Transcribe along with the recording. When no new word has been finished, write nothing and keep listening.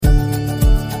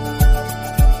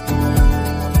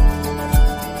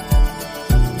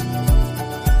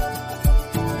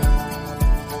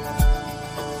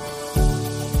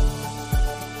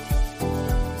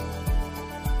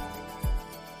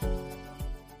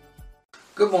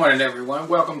Good morning, everyone.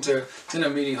 Welcome to Tent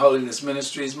of Meeting Holiness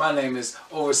Ministries. My name is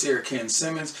Overseer Ken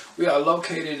Simmons. We are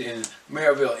located in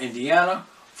Maryville, Indiana,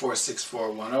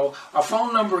 46410. Our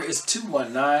phone number is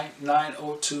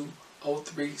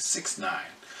 219-902-0369.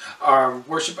 Our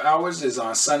worship hours is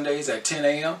on Sundays at 10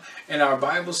 a.m. and our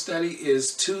Bible study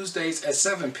is Tuesdays at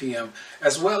 7 p.m.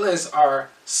 as well as our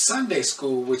Sunday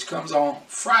school, which comes on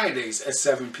Fridays at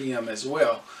 7 p.m. as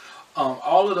well.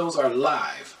 All of those are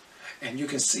live, and you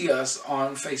can see us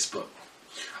on Facebook.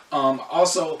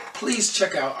 Also, please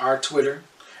check out our Twitter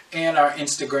and our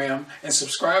Instagram and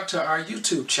subscribe to our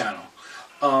YouTube channel.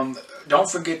 Don't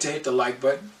forget to hit the like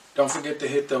button. Don't forget to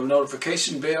hit the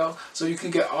notification bell so you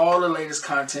can get all the latest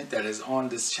content that is on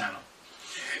this channel.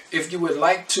 If you would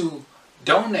like to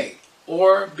donate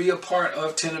or be a part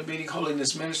of Tent of Meeting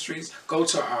Holiness Ministries, go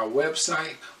to our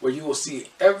website where you will see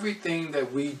everything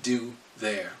that we do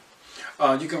there.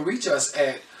 You can reach us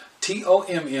at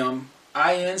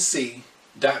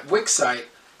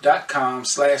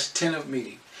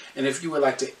tomminc.wixsite.com/tentofmeeting. And if you would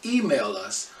like to email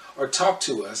us or talk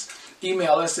to us,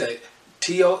 email us at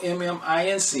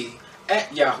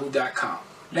tomminc@yahoo.com.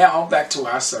 Now back to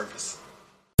our service.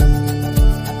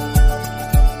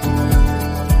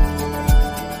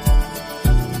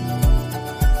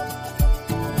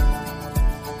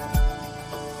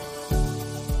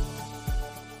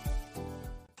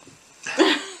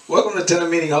 Welcome to Tent of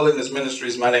Meeting Holiness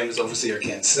Ministries. My name is Overseer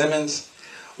Ken Simmons.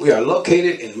 We are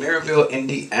located in Maryville,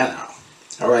 Indiana.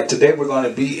 All right, today we're going to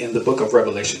be in the book of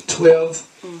Revelation 12.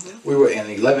 We were in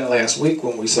 11 last week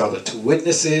when we saw the two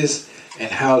witnesses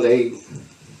and how they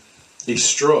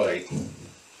destroyed,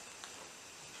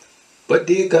 but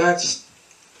did God's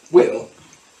will.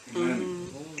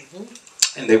 And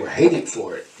they were hated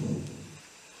for it.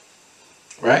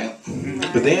 Right?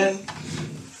 But then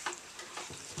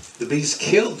the beast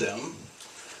killed them,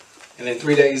 and in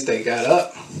 3 days they got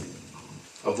up.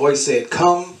 A voice said,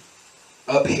 "Come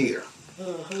up here."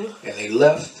 And they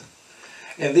left.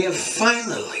 And then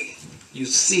finally, you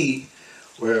see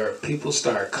where people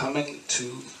start coming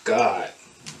to God.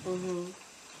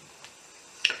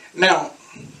 Now,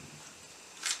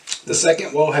 the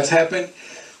second woe has happened,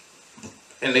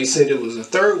 and they said it was a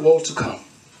third woe to come.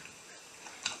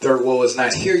 Third woe is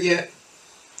not here yet,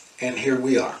 and here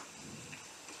we are.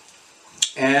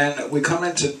 And we come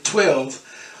into 12,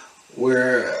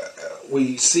 where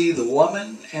we see the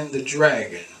woman and the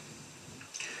dragon.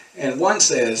 And 1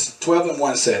 says, 12 and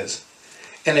 1 says,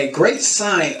 "And a great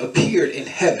sign appeared in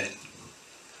heaven,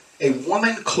 a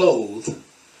woman clothed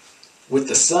with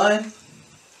the sun,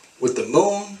 with the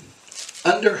moon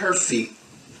under her feet,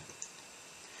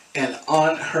 and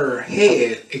on her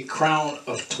head a crown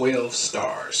of 12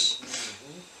 stars."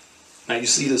 Now you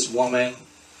see this woman,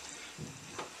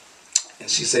 and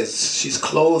she says she's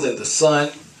clothed in the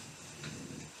sun,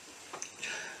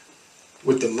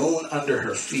 with the moon under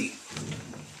her feet.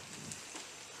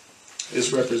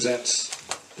 This represents,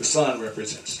 the sun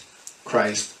represents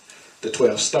Christ. The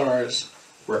 12 stars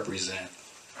represent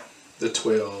the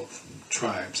 12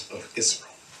 tribes of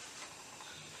Israel.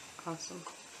 Awesome.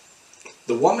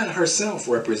 The woman herself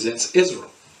represents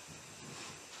Israel.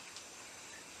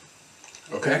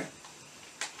 Okay?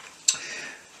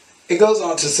 It goes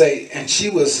on to say, "And she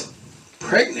was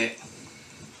pregnant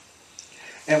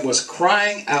and was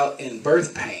crying out in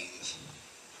birth pains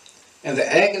and the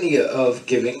agony of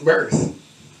giving birth."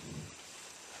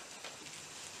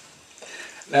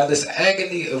 Now this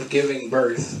agony of giving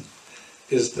birth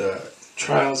is the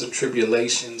trials and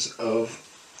tribulations of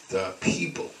the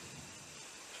people,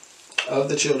 of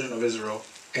the children of Israel,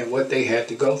 and what they had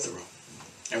to go through.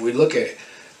 And we look at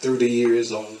through the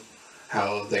years on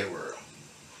how they were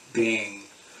being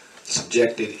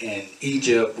subjected in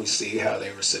Egypt. We see how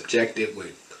they were subjected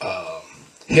with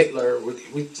Hitler.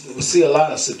 We see a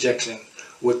lot of subjection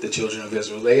with the children of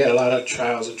Israel. They had a lot of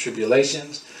trials and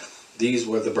tribulations. These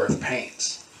were the birth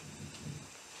pains.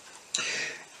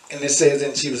 And it says,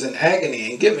 "And she was in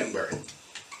agony in giving birth.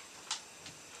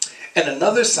 And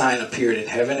another sign appeared in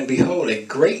heaven, and behold, a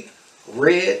great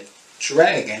red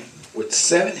dragon with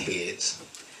 7 heads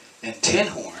and 10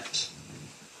 horns,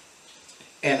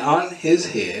 and on his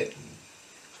head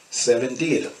 7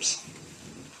 diadems."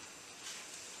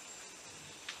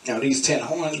 Now these 10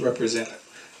 horns represent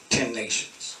 10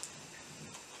 nations.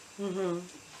 And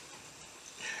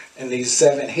these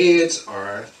 7 heads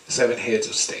are 7 heads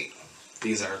of state.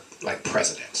 These are like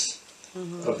presidents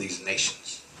of these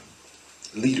nations,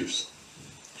 leaders.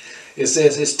 It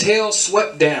says his tail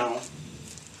swept down,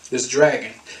 this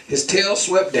dragon, his tail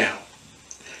swept down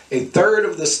a third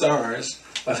of the stars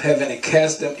of heaven and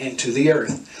cast them into the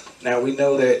earth. Now we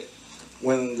know that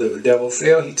when the devil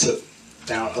fell, he took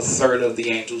down a third of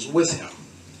the angels with him.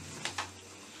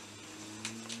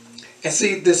 And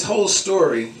see, this whole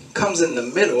story comes in the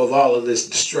middle of all of this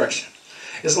destruction.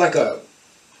 It's like a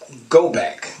go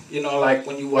back, you know, like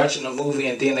when you're watching a movie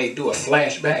and then they do a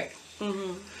flashback.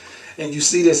 Mm-hmm. And you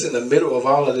see this in the middle of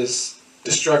all of this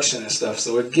destruction and stuff.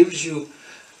 So it gives you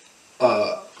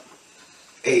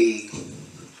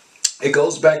it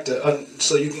goes back to,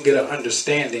 so you can get an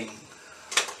understanding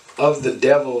of the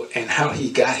devil and how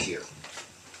he got here.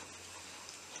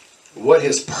 What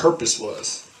his purpose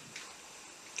was.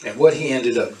 And what he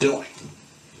ended up doing.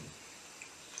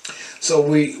 So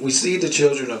we see the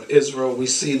children of Israel. We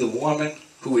see the woman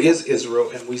who is Israel.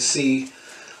 And we see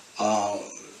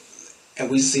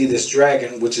this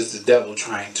dragon, which is the devil,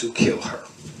 trying to kill her.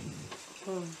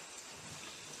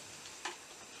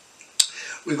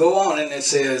 We go on and it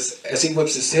says, as he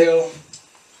whips his tail,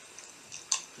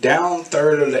 down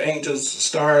third of the angels,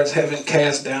 stars, heaven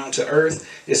cast down to earth.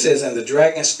 It says, and the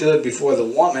dragon stood before the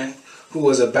woman who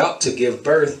was about to give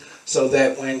birth, so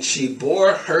that when she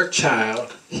bore her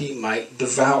child, he might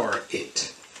devour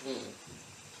it.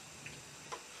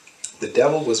 The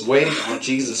devil was waiting on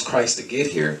Jesus Christ to get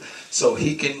here so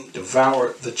he can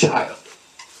devour the child.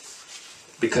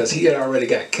 Because he had already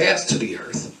got cast to the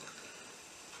earth.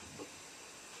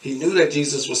 He knew that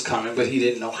Jesus was coming, but he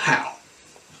didn't know how.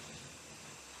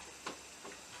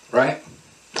 Right?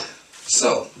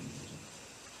 So,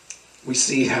 we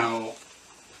see how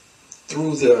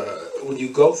when you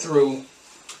go through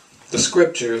the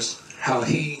scriptures, how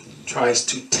he tries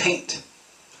to taint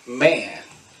man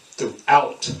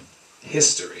throughout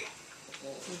history.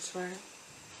 That's right.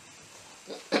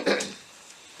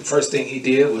 The first thing he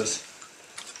did was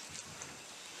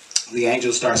the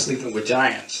angels start sleeping with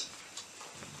giants.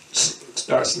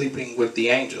 Start sleeping with the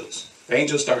angels. The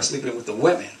angels start sleeping with the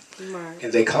women. Right.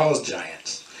 And they caused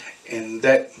giants. And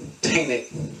that tainted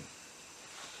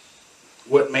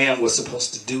what man was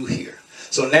supposed to do here.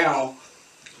 So now,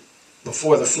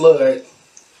 before the flood,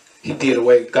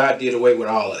 God did away with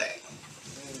all of that.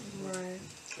 Right.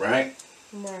 Right?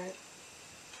 Right.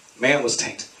 Man was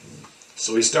tainted.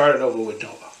 So he started over with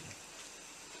Noah.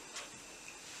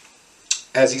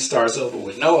 As he starts over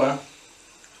with Noah,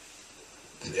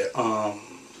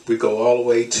 we go all the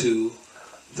way to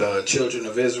the children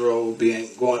of Israel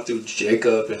going through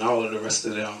Jacob and all of the rest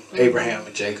of them, Abraham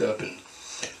and Jacob,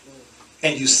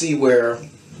 and you see where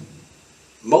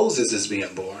Moses is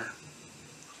being born.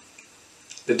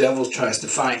 The devil tries to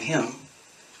find him,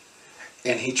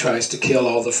 and he tries to kill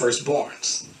all the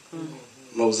firstborns.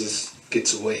 Moses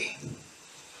gets away.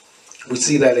 We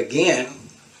see that again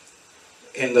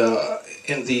in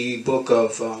the book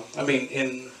of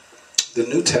in the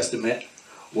New Testament,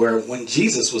 where when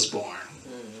Jesus was born,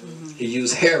 he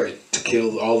used Herod to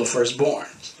kill all the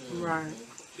firstborns. Right.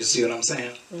 You see what I'm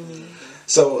saying?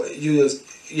 So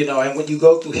and when you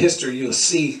go through history, you'll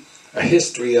see a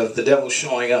history of the devil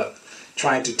showing up,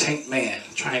 trying to taint man,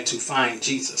 trying to find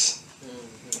Jesus.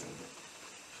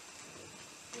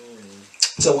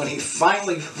 So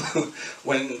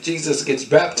when Jesus gets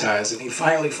baptized and he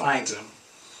finally finds him,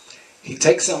 he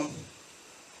takes him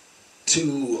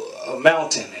to a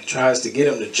mountain and tries to get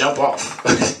him to jump off.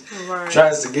 Right.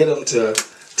 Tries to get him to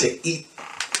eat.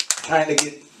 Trying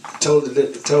to told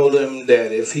him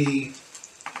that if he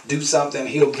do something,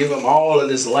 he'll give him all of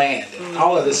this land and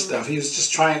all of this stuff. He was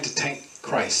just trying to taint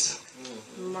Christ.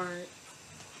 Right.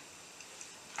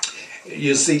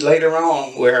 You see later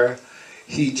on where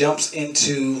he jumps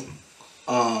into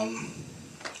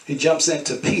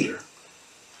Peter.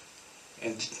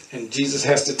 And Jesus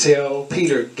has to tell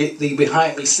Peter, get thee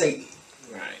behind me, Satan.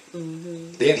 Right.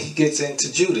 Mm-hmm. Then he gets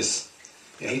into Judas.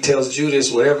 And he tells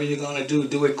Judas, whatever you're going to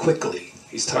do it quickly.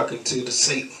 He's talking to the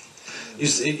Satan.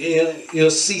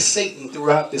 You'll see Satan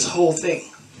throughout this whole thing.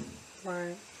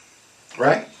 Right.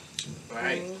 Right?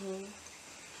 Right.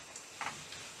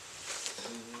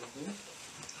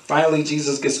 Finally,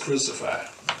 Jesus gets crucified.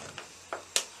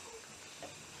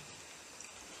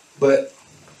 But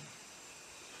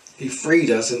he freed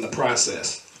us in the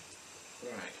process.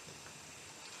 Right.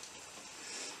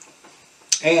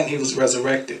 And he was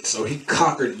resurrected. So he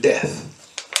conquered death.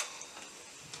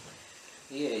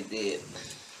 Yeah, he did.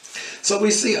 So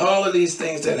we see all of these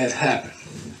things that have happened.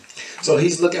 So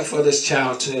he's looking for this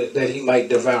child that he might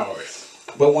devour it.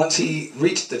 But once he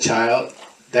reached the child,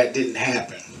 that didn't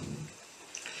happen.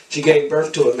 She gave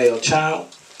birth to a male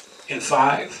child in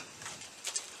 5.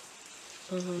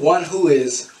 One who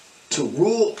is to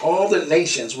rule all the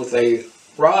nations with a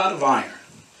rod of iron.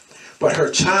 But her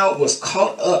child was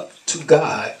caught up to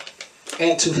God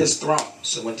and to his throne.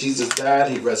 So when Jesus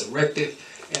died, he resurrected.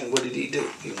 And what did he do?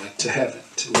 He went to heaven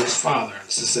to his father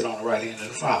to sit on the right hand of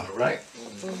the Father, right?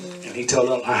 And he told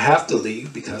him, I have to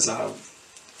leave because I'll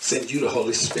send you the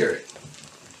Holy Spirit.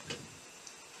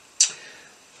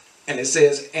 And it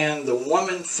says, and the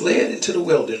woman fled into the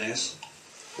wilderness,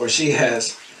 where she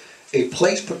has a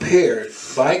place prepared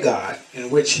by God in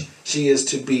which she is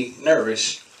to be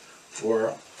nourished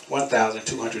for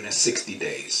 1,260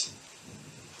 days.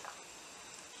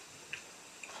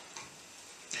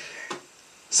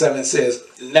 7 says,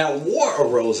 now war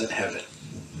arose in heaven.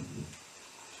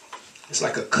 It's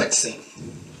like a cutscene.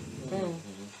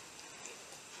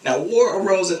 Now war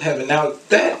arose in heaven. Now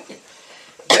that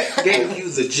gave you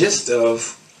the gist of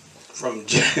from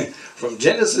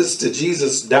Genesis to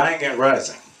Jesus dying and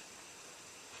rising.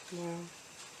 Wow.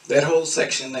 That whole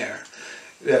section there,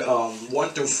 1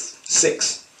 through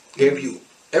 6, gave you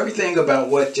everything about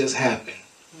what just happened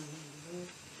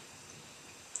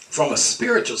from a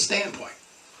spiritual standpoint.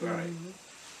 Right.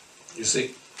 You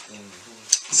see?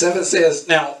 7 says,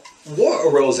 now war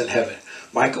arose in heaven.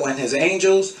 Michael and his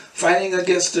angels fighting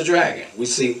against the dragon. We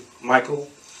see Michael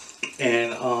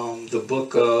in the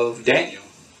book of Daniel.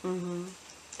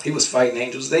 He was fighting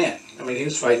angels then. I mean, he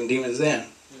was fighting demons then.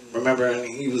 Remember, and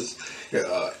he was,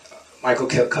 Michael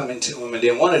kept coming to him, and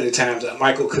then one of the times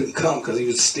Michael couldn't come because he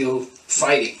was still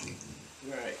fighting.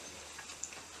 Right.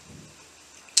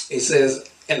 It says,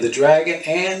 and the dragon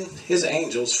and his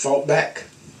angels fought back,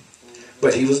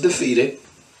 but he was defeated,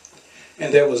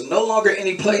 and there was no longer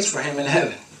any place for him in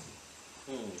heaven.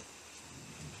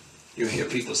 You hear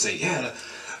people say, yeah,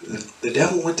 the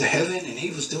devil went to heaven and he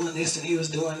was doing this and he was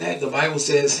doing that. The Bible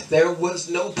says there was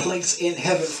no place in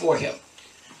heaven for him.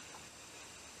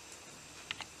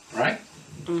 Right?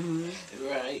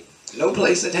 Right. No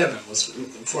place in heaven was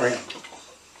for him.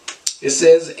 It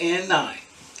says in 9,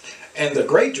 and the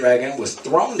great dragon was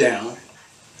thrown down,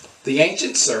 the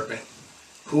ancient serpent,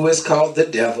 who is called the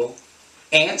devil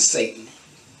and Satan,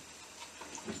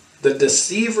 the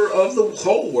deceiver of the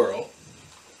whole world.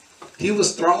 He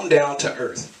was thrown down to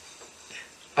earth.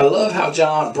 I love how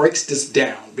John breaks this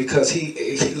down because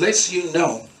he lets you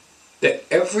know that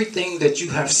everything that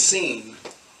you have seen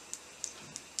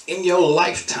in your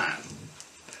lifetime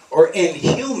or in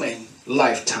human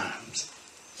lifetimes,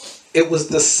 it was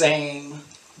the same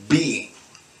being.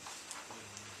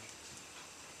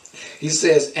 He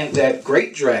says, and that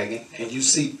great dragon, and you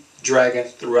see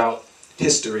dragons throughout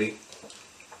history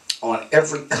on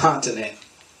every continent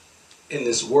in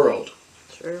this world.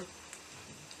 Sure.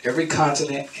 Every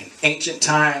continent in ancient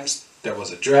times, there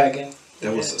was a dragon,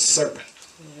 there was a serpent.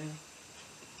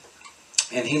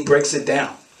 And he breaks it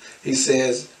down. He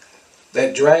says,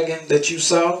 that dragon that you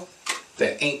saw,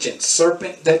 that ancient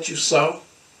serpent that you saw,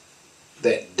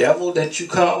 that devil that you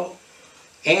call,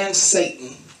 and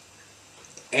Satan,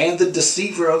 and the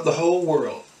deceiver of the whole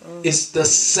world, is the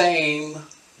same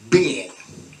being.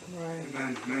 Right.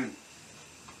 Amen.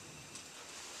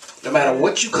 No matter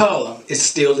what you call him, it's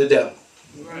still the devil.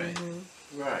 Right.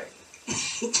 Right.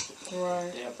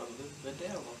 Right. Devil is the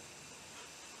devil.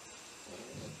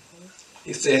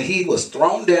 He said he was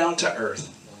thrown down to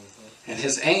earth, and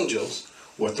his angels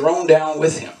were thrown down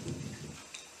with him.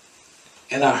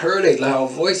 And I heard a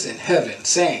loud voice in heaven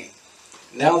saying,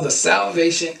 now the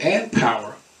salvation and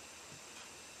power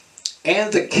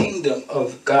and the kingdom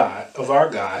of God, of our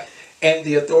God, and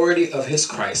the authority of his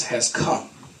Christ has come.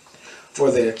 For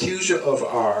the accuser of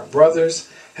our brothers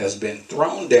has been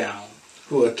thrown down,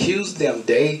 who accused them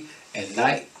day and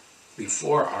night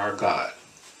before our God.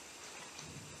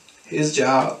 His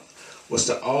job was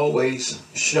to always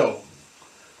show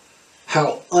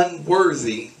how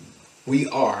unworthy we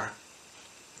are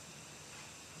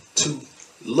to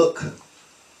look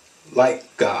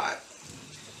like God,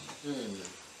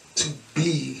 to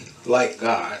be like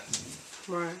God.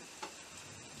 Right.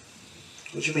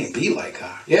 What you mean, be like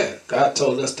God? Yeah, God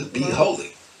told us to be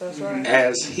holy That's right.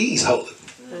 as he's holy.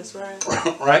 That's right.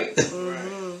 Right?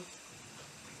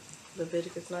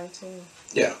 Leviticus 19.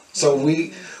 Yeah. So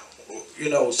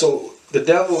so the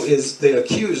devil is the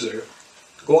accuser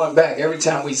going back every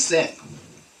time we sin.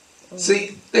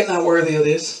 See, they're not worthy of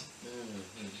this.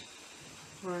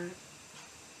 Right.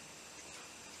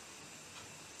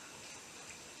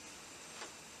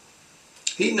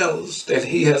 He knows that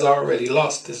he has already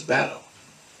lost this battle.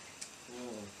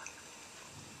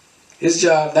 His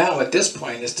job now at this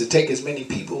point is to take as many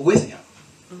people with him.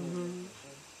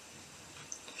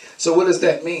 So what does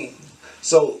that mean?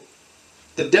 So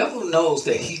the devil knows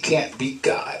that he can't beat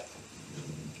God.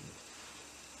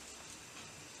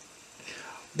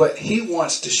 But he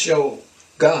wants to show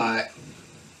God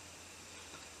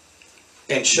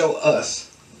and show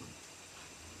us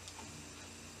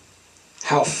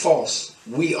how false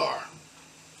we are.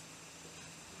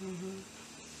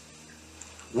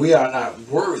 We are not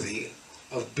worthy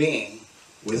of being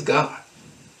with God.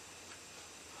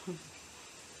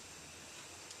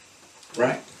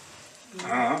 Right?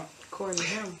 According to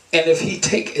him. And if he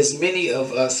take as many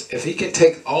of us, if he can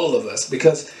take all of us,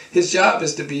 because his job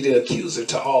is to be the accuser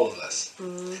to all of us.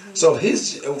 So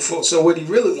what he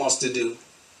really wants to do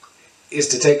is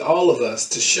to take all of us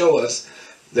to show us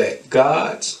that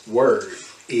God's word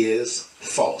is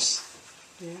false.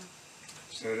 Yeah.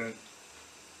 So that.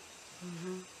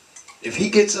 If he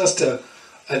gets us to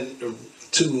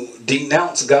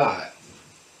denounce God,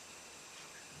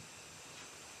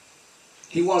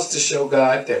 he wants to show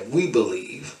God that we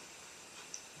believe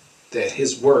that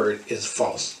his word is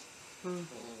false.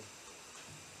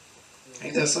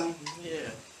 Ain't that something?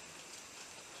 Yeah.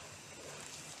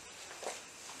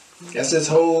 That's his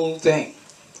whole thing.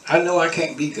 I know I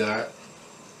can't be God,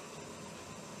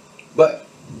 but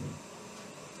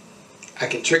I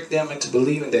can trick them into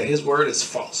believing that his word is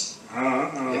false.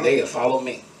 And they will follow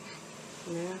me.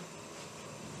 Yeah.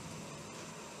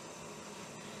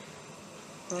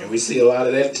 And we see a lot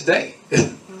of that today.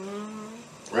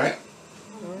 Right?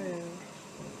 Oh, yeah.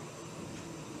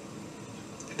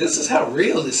 This is how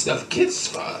real this stuff gets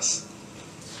for us.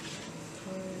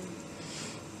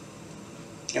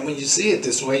 And when you see it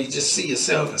this way, you just see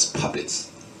yourself as puppets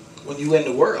when you're in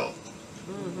the world.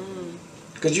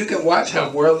 Because you can watch how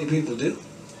worldly people do.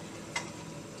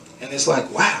 And it's like,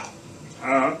 wow.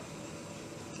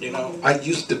 You know, I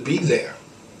used to be there.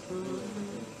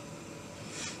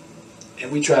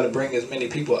 And we try to bring as many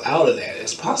people out of that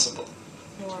as possible.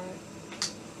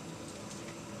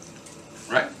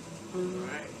 Right?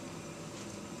 Right.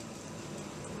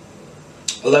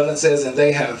 11 says, and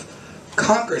they have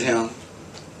conquered him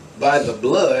by the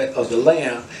blood of the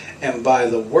Lamb and by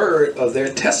the word of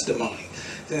their testimony.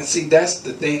 And see, that's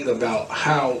the thing about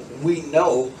how we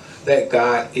know that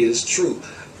God is true.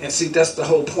 And see, that's the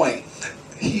whole point.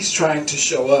 He's trying to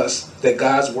show us that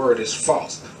God's word is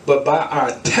false. But by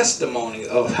our testimony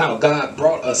of how God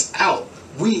brought us out,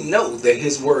 we know that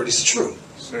his word is true.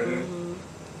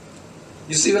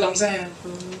 You see what I'm saying?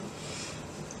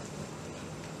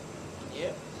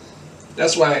 Yep.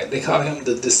 That's why they call him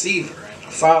the deceiver and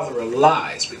the father of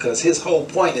lies, because his whole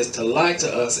point is to lie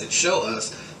to us and show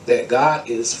us that God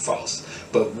is false.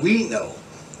 But we know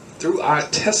through our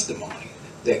testimony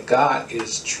that God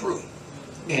is true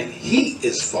and he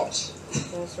is false.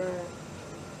 That's right.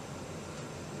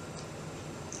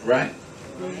 Right?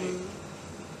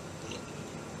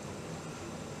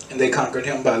 And they conquered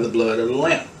him by the blood of the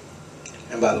Lamb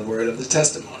and by the word of the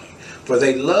testimony. For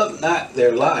they loved not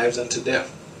their lives unto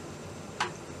death.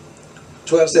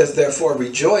 12 says, therefore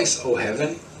rejoice, O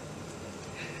heaven,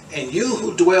 and you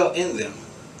who dwell in them.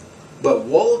 But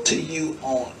woe to you,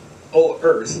 O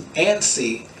earth and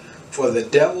sea, for the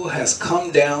devil has come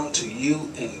down to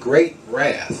you in great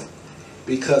wrath,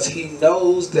 because he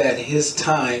knows that his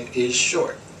time is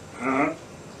short.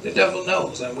 The devil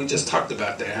knows, and we just talked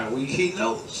about that, how he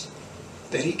knows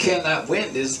that he cannot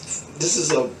win. This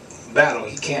is a battle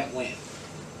he can't win.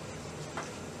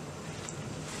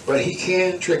 But he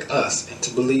can trick us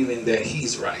into believing that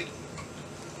he's right.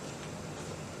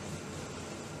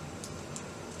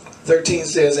 13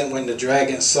 says, and when the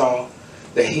dragon saw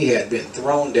that he had been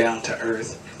thrown down to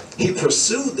earth, he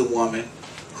pursued the woman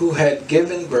who had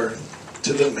given birth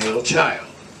to the male child.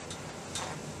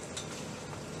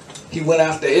 He went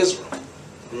after Israel.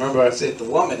 Remember I said the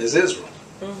woman is Israel.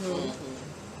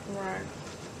 Right.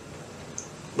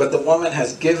 But the woman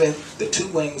has given the 2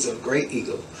 wings of a great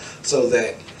eagle so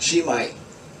that she might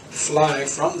fly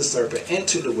from the serpent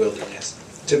into the wilderness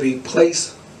to be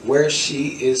placed where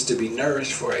she is to be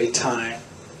nourished for a time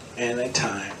and a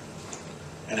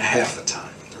half a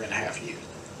time, 3.5 years.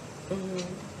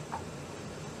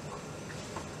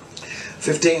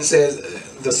 15 says,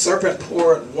 the serpent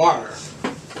poured water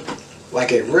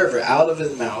like a river out of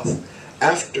his mouth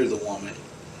after the woman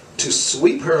to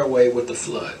sweep her away with the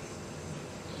flood.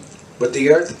 But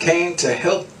the earth came to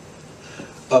help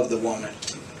of the woman,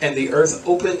 and the earth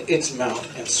opened its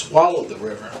mouth and swallowed the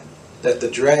river that the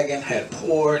dragon had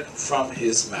poured from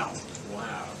his mouth.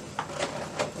 Wow.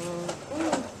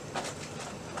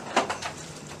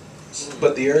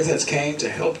 But the earth has came to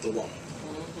help the woman.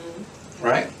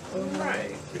 Right?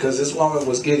 Right. Because this woman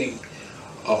was getting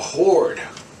a horde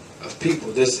of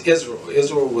people. This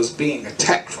Israel was being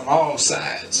attacked from all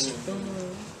sides.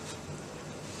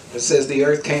 It says the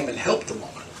earth came and helped the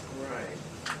woman. Right.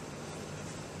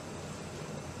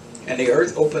 And the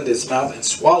earth opened its mouth and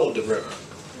swallowed the river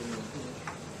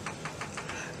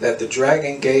that the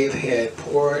dragon had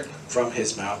poured from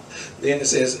his mouth. Then it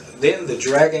says, then the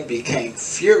dragon became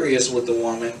furious with the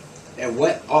woman and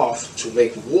went off to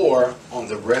make war on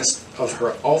the rest of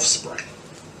her offspring,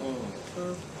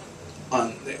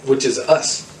 which is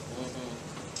us.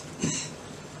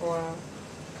 Wow.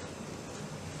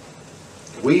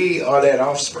 We are that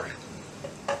offspring.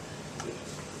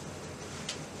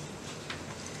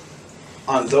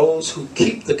 On those who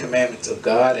keep the commandments of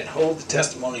God and hold the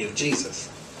testimony of Jesus.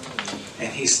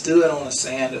 And he stood on the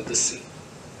sand of the sea.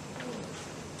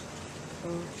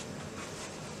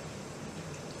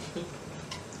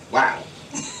 Wow.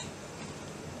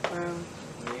 Wow.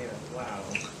 Yeah, wow.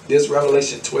 This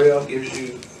Revelation 12 gives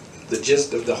you the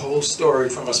gist of the whole story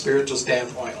from a spiritual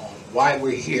standpoint on why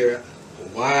we're here,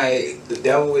 why the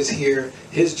devil is here,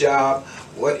 his job,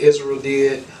 what Israel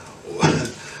did,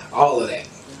 all of that.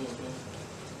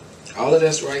 All of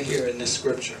that's right here in this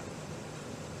scripture.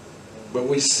 But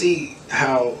we see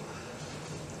how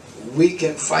we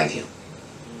can fight him.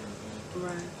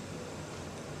 Right.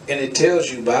 And it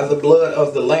tells you by the blood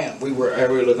of the Lamb we were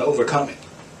able to overcome it.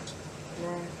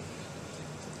 Right.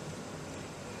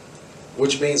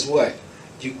 Which means what?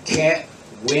 You can't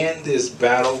win this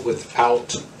battle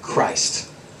without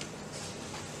Christ.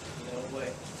 No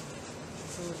way.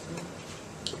 Mm-mm.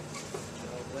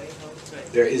 No way, no way.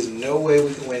 There is no way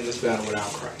we can win this battle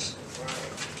without Christ. Right.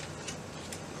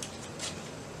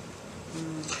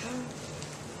 Mm-hmm.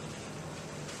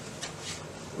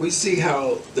 We see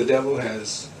how the devil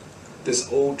has,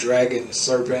 this old dragon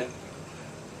serpent,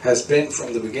 has been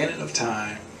from the beginning of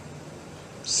time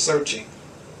searching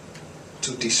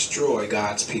to destroy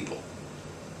God's people.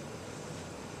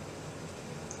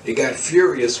 He got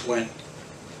furious when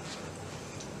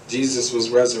Jesus was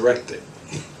resurrected.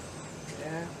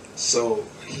 Yeah. So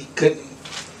he couldn't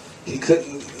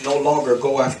no longer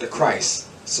go after Christ.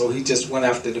 So he just went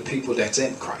after the people that's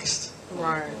in Christ.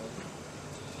 Right.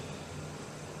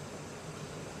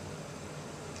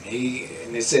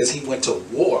 And it says he went to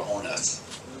war on us.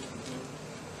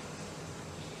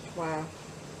 Wow.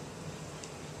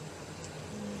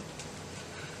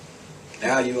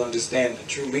 Now you understand the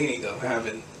true meaning of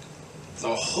having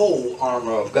the whole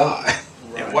armor of God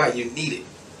and why you need it.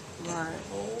 Right.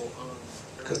 Oh,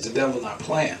 Because the devil not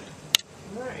playing.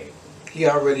 right. He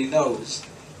already knows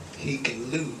he can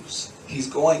lose. He's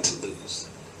going to lose.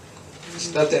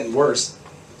 There's nothing worse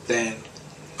than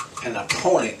an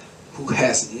opponent who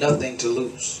has nothing to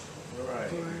lose.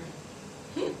 Right. Right.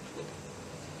 Doing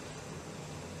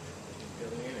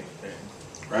anything.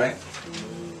 Right?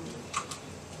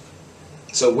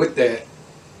 So with that,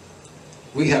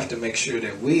 we have to make sure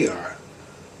that we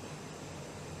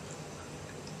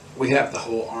have the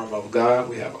whole armor of God.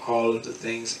 We have all of the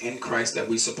things in Christ that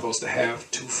we're supposed to have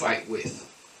to fight with.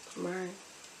 Right.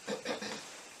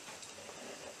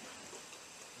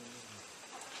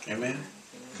 Amen?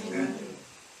 Amen.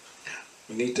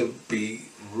 We need to be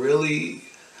really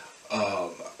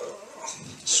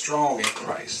strong in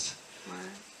Christ. Right.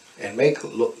 And make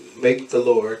the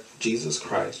Lord, Jesus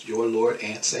Christ, your Lord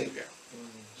and Savior.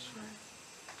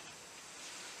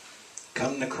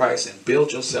 Come to Christ and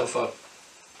build yourself up.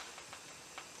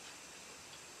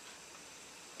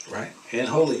 Right? In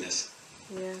holiness.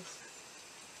 Yes.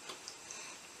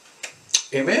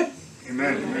 Amen?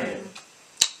 Amen. Amen.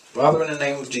 Father, in the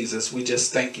name of Jesus, we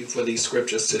just thank you for these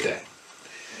scriptures today.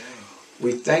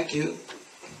 We thank you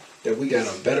that we got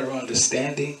a better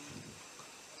understanding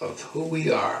of who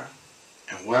we are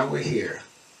and why we're here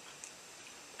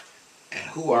and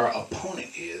who our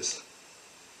opponent is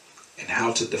and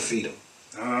how to defeat him.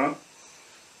 Uh-huh.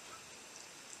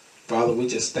 Father, we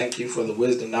just thank you for the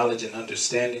wisdom, knowledge, and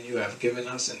understanding you have given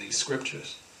us in these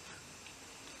scriptures.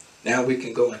 Now we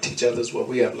can go and teach others what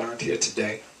we have learned here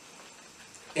today.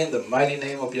 In the mighty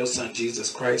name of your Son,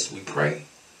 Jesus Christ, we pray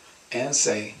and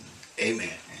say amen.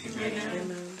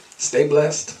 Amen. Stay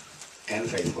blessed and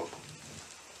faithful.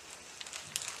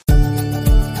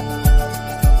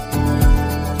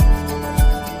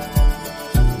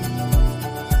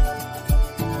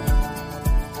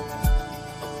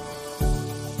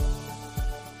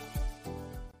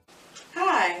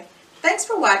 Hi, thanks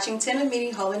for watching Tender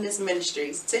Meeting Holiness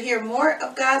Ministries. To hear more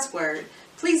of God's Word,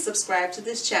 please subscribe to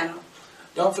this channel.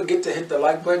 Don't forget to hit the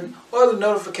like button or the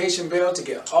notification bell to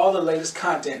get all the latest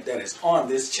content that is on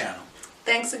this channel.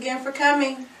 Thanks again for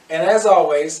coming. And as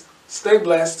always, stay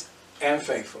blessed and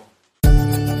faithful.